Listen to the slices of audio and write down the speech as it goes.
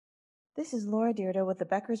This is Laura Dyrda with the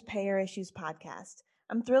Becker's Payer Issues podcast.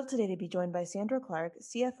 I'm thrilled today to be joined by Sandra Clark,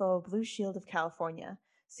 CFO of Blue Shield of California.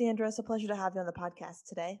 Sandra, it's a pleasure to have you on the podcast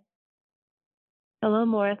today. Hello,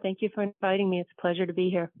 Maura. Thank you for inviting me. It's a pleasure to be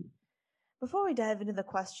here. Before we dive into the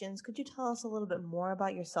questions, could you tell us a little bit more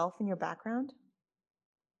about yourself and your background?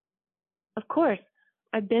 Of course.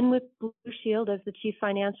 I've been with Blue Shield as the Chief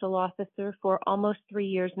Financial Officer for almost 3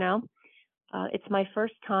 years now. It's my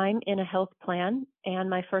first time in a health plan and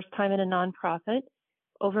my first time in a nonprofit.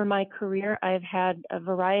 Over my career, I've had a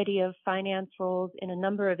variety of finance roles in a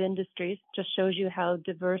number of industries. Just shows you how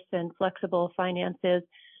diverse and flexible finance is,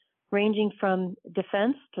 ranging from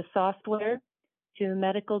defense to software to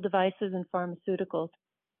medical devices and pharmaceuticals.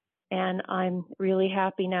 And I'm really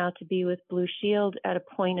happy now to be with Blue Shield at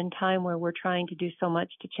a point in time where we're trying to do so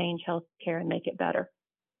much to change healthcare and make it better.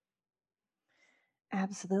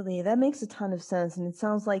 Absolutely. That makes a ton of sense. And it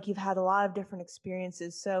sounds like you've had a lot of different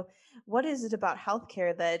experiences. So what is it about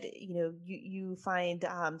healthcare that, you find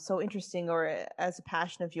so interesting or as a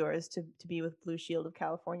passion of yours to be with Blue Shield of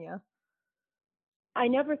California? I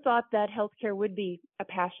never thought that healthcare would be a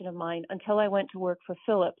passion of mine until I went to work for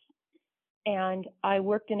Philips. And I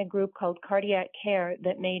worked in a group called Cardiac Care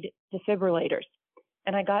that made defibrillators.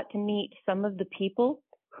 And I got to meet some of the people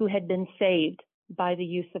who had been saved by the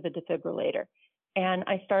use of a defibrillator. And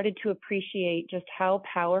I started to appreciate just how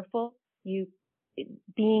powerful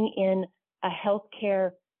being in a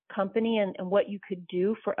healthcare company and what you could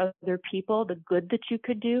do for other people, the good that you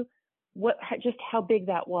could do, just how big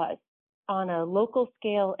that was on a local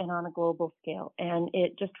scale and on a global scale. And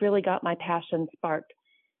it just really got my passion sparked.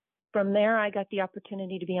 From there, I got the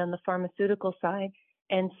opportunity to be on the pharmaceutical side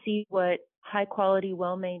and see what high quality,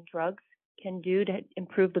 well-made drugs can do to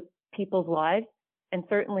improve the people's lives, and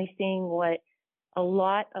certainly seeing what a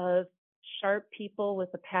lot of sharp people with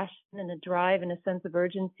a passion and a drive and a sense of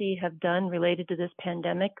urgency have done related to this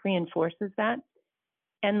pandemic reinforces that.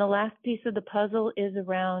 And the last piece of the puzzle is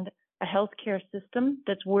around a healthcare system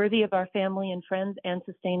that's worthy of our family and friends and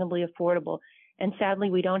sustainably affordable. And sadly,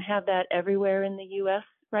 we don't have that everywhere in the U.S.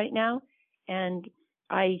 right now. And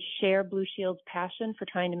I share Blue Shield's passion for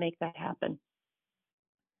trying to make that happen.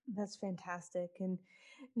 That's fantastic. And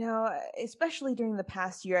now, especially during the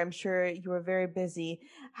past year, I'm sure you were very busy.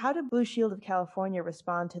 How did Blue Shield of California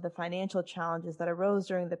respond to the financial challenges that arose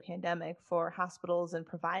during the pandemic for hospitals and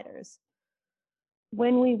providers?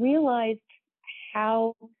 When we realized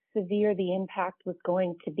how severe the impact was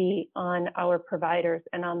going to be on our providers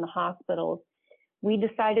and on the hospitals, we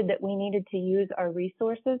decided that we needed to use our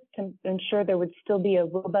resources to ensure there would still be a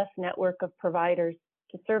robust network of providers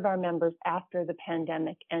to serve our members after the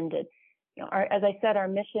pandemic ended. As I said, our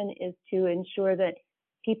mission is to ensure that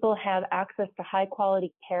people have access to high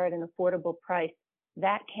quality care at an affordable price.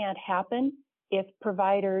 That can't happen if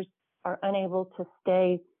providers are unable to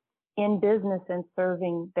stay in business and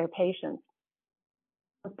serving their patients.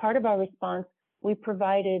 As part of our response, we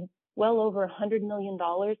provided well over $100 million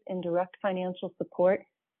in direct financial support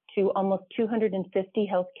to almost 250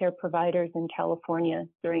 healthcare providers in California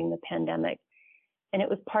during the pandemic. And it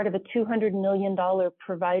was part of a $200 million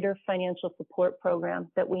provider financial support program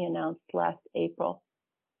that we announced last April.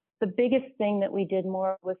 The biggest thing that we did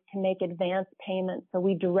more was to make advance payments. So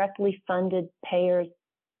we directly funded payers.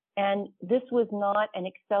 And this was not an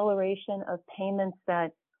acceleration of payments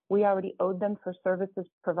that we already owed them for services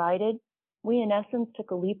provided. We, in essence,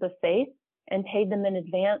 took a leap of faith and paid them in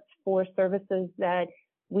advance for services that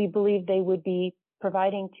we believed they would be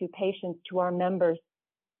providing to patients, to our members,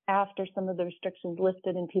 after some of the restrictions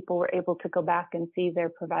lifted and people were able to go back and see their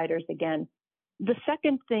providers again. The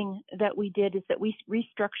second thing that we did is that we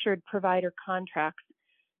restructured provider contracts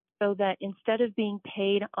so that instead of being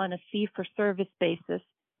paid on a fee-for-service basis,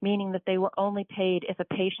 meaning that they were only paid if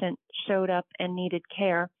a patient showed up and needed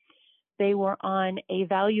care, they were on a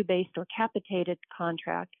value-based or capitated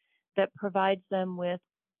contract that provides them with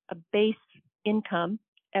a base income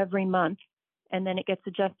every month, and then it gets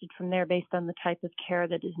adjusted from there based on the type of care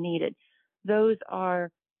that is needed. Those are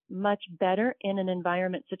much better in an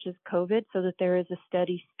environment such as COVID, so that there is a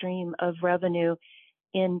steady stream of revenue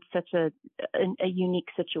in such a unique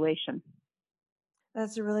situation.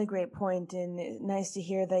 That's a really great point, and nice to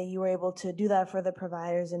hear that you were able to do that for the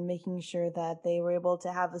providers and making sure that they were able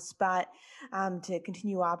to have a spot to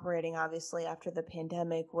continue operating, obviously, after the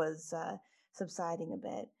pandemic was subsiding a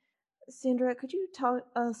bit. Sandra, could you tell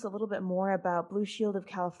us a little bit more about Blue Shield of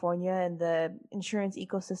California and the insurance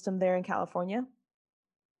ecosystem there in California?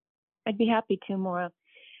 I'd be happy to, Maura.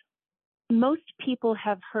 Most people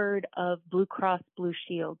have heard of Blue Cross Blue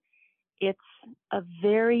Shield. It's a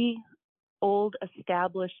very old,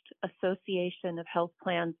 established association of health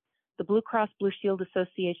plans, The Blue Cross Blue Shield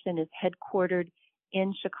Association is headquartered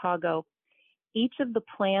in Chicago. Each of the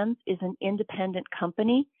plans is an independent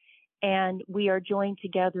company, and we are joined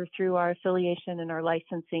together through our affiliation and our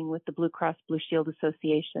licensing with the Blue Cross Blue Shield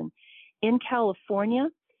Association. In California,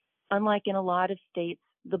 unlike in a lot of states,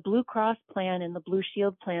 the Blue Cross plan and the Blue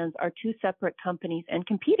Shield plans are two separate companies and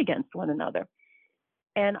compete against one another.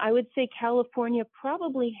 And I would say California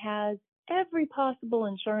probably has every possible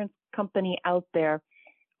insurance company out there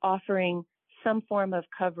offering some form of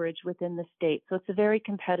coverage within the state. So it's a very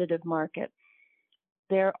competitive market.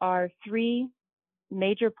 There are three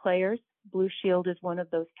major players. Blue Shield is one of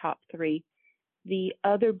those top three. The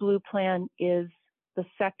other Blue plan is the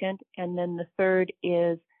second, and then the third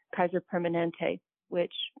is Kaiser Permanente,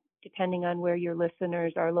 which, depending on where your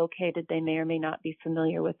listeners are located, they may or may not be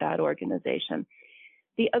familiar with that organization.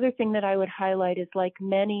 The other thing that I would highlight is, like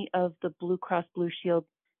many of the Blue Cross Blue Shield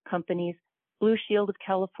companies, Blue Shield of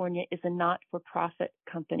California is a not-for-profit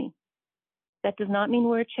company. That does not mean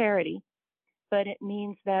we're a charity, but it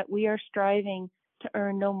means that we are striving to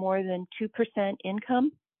earn no more than 2%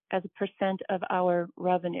 income as a percent of our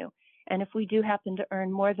revenue. And if we do happen to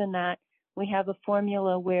earn more than that, we have a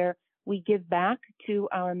formula where we give back to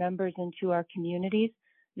our members and to our communities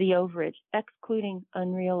the overage, excluding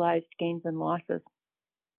unrealized gains and losses.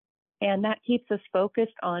 And that keeps us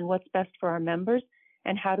focused on what's best for our members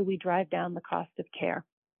and how do we drive down the cost of care.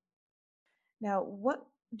 Now, what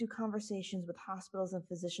do conversations with hospitals and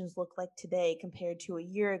physicians look like today compared to a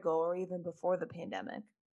year ago or even before the pandemic?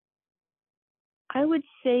 I would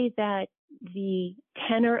say that the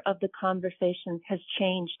tenor of the conversations has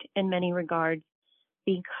changed in many regards,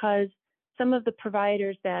 because some of the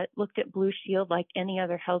providers that looked at Blue Shield like any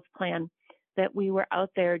other health plan, that we were out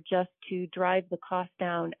there just to drive the cost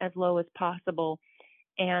down as low as possible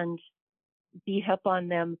and beat up on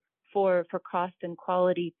them for cost and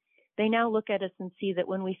quality. They now look at us and see that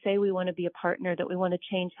when we say we want to be a partner, that we want to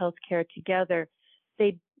change healthcare together,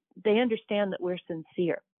 they understand that we're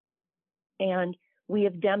sincere. And we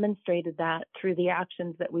have demonstrated that through the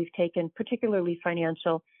actions that we've taken, particularly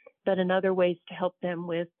financial, but in other ways to help them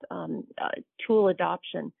with tool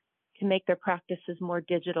adoption, to make their practices more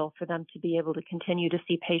digital, for them to be able to continue to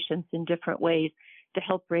see patients in different ways to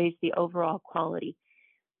help raise the overall quality.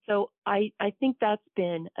 So I think that's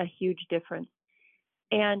been a huge difference.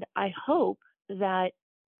 And I hope that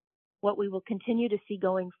what we will continue to see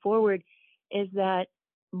going forward is that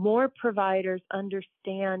more providers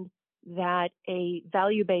understand that a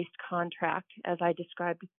value-based contract, as I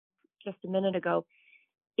described just a minute ago,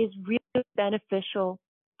 is really beneficial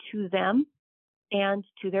to them and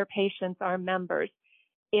to their patients, our members.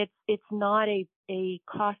 It's not a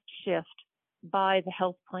cost shift by the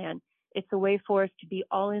health plan. It's a way for us to be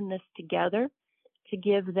all in this together, to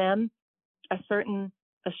give them a certain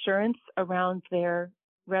assurance around their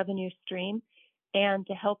revenue stream, and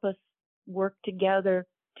to help us work together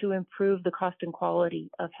to improve the cost and quality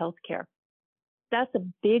of healthcare. That's a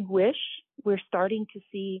big wish. We're starting to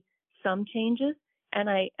see some changes. And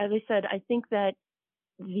as I said, I think that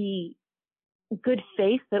the good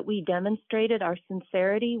faith that we demonstrated, our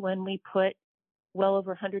sincerity when we put well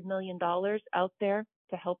over $100 million out there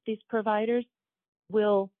to help these providers,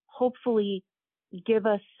 will hopefully give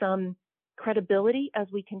us some credibility as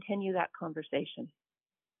we continue that conversation.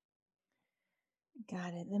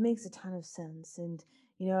 Got it. That makes a ton of sense. And,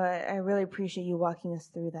 I really appreciate you walking us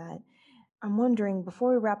through that. I'm wondering,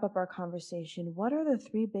 before we wrap up our conversation, what are the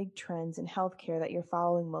three big trends in healthcare that you're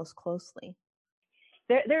following most closely?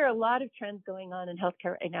 There are a lot of trends going on in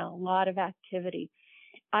healthcare right now, a lot of activity.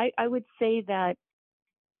 I would say that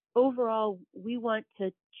overall, we want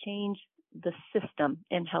to change the system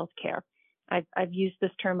in healthcare. I've used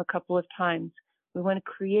this term a couple of times. We want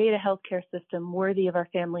to create a healthcare system worthy of our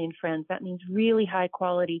family and friends. That means really high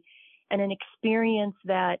quality and an experience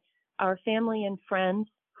that our family and friends,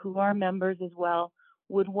 who are members as well,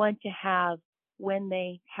 would want to have when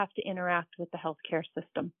they have to interact with the healthcare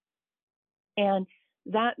system. And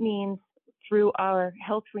that means through our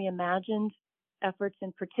Health Reimagined efforts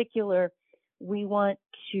in particular, we want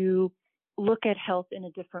to look at health in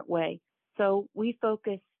a different way. So we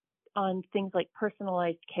focus on things like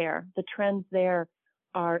personalized care. The trends there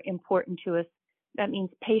are important to us. That means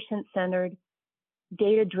patient-centered,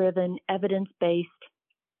 data-driven, evidence-based.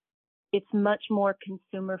 It's much more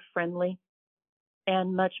consumer-friendly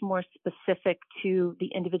and much more specific to the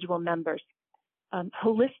individual members.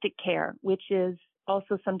 Holistic care, which is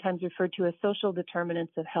also sometimes referred to as social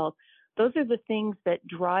determinants of health. Those are the things that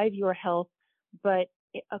drive your health, but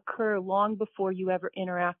occur long before you ever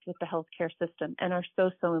interact with the healthcare system and are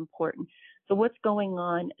so important. So what's going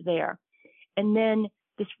on there? And then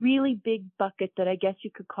this really big bucket that I guess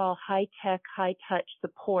you could call high tech, high touch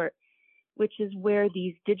support, which is where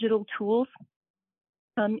these digital tools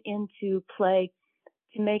come into play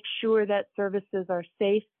to make sure that services are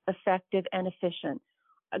safe, effective, and efficient.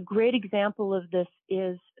 A great example of this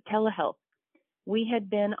is telehealth. We had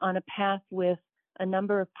been on a path with a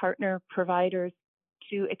number of partner providers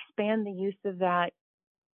to expand the use of that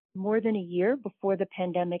more than a year before the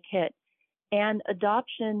pandemic hit. And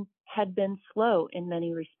adoption had been slow in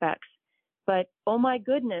many respects. But oh my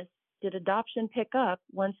goodness, did adoption pick up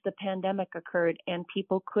once the pandemic occurred and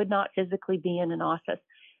people could not physically be in an office.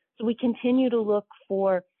 So we continue to look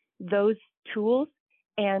for those tools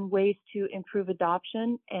and ways to improve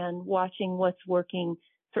adoption and watching what's working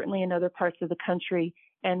certainly in other parts of the country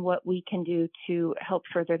and what we can do to help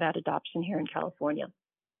further that adoption here in California.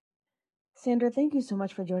 Sandra, thank you so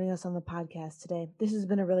much for joining us on the podcast today. This has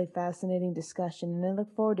been a really fascinating discussion, and I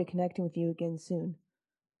look forward to connecting with you again soon.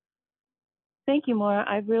 Thank you, Maura.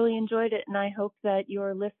 I've really enjoyed it, and I hope that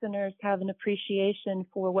your listeners have an appreciation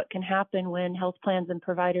for what can happen when health plans and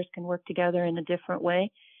providers can work together in a different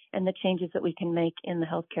way and the changes that we can make in the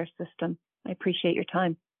healthcare system. I appreciate your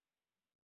time.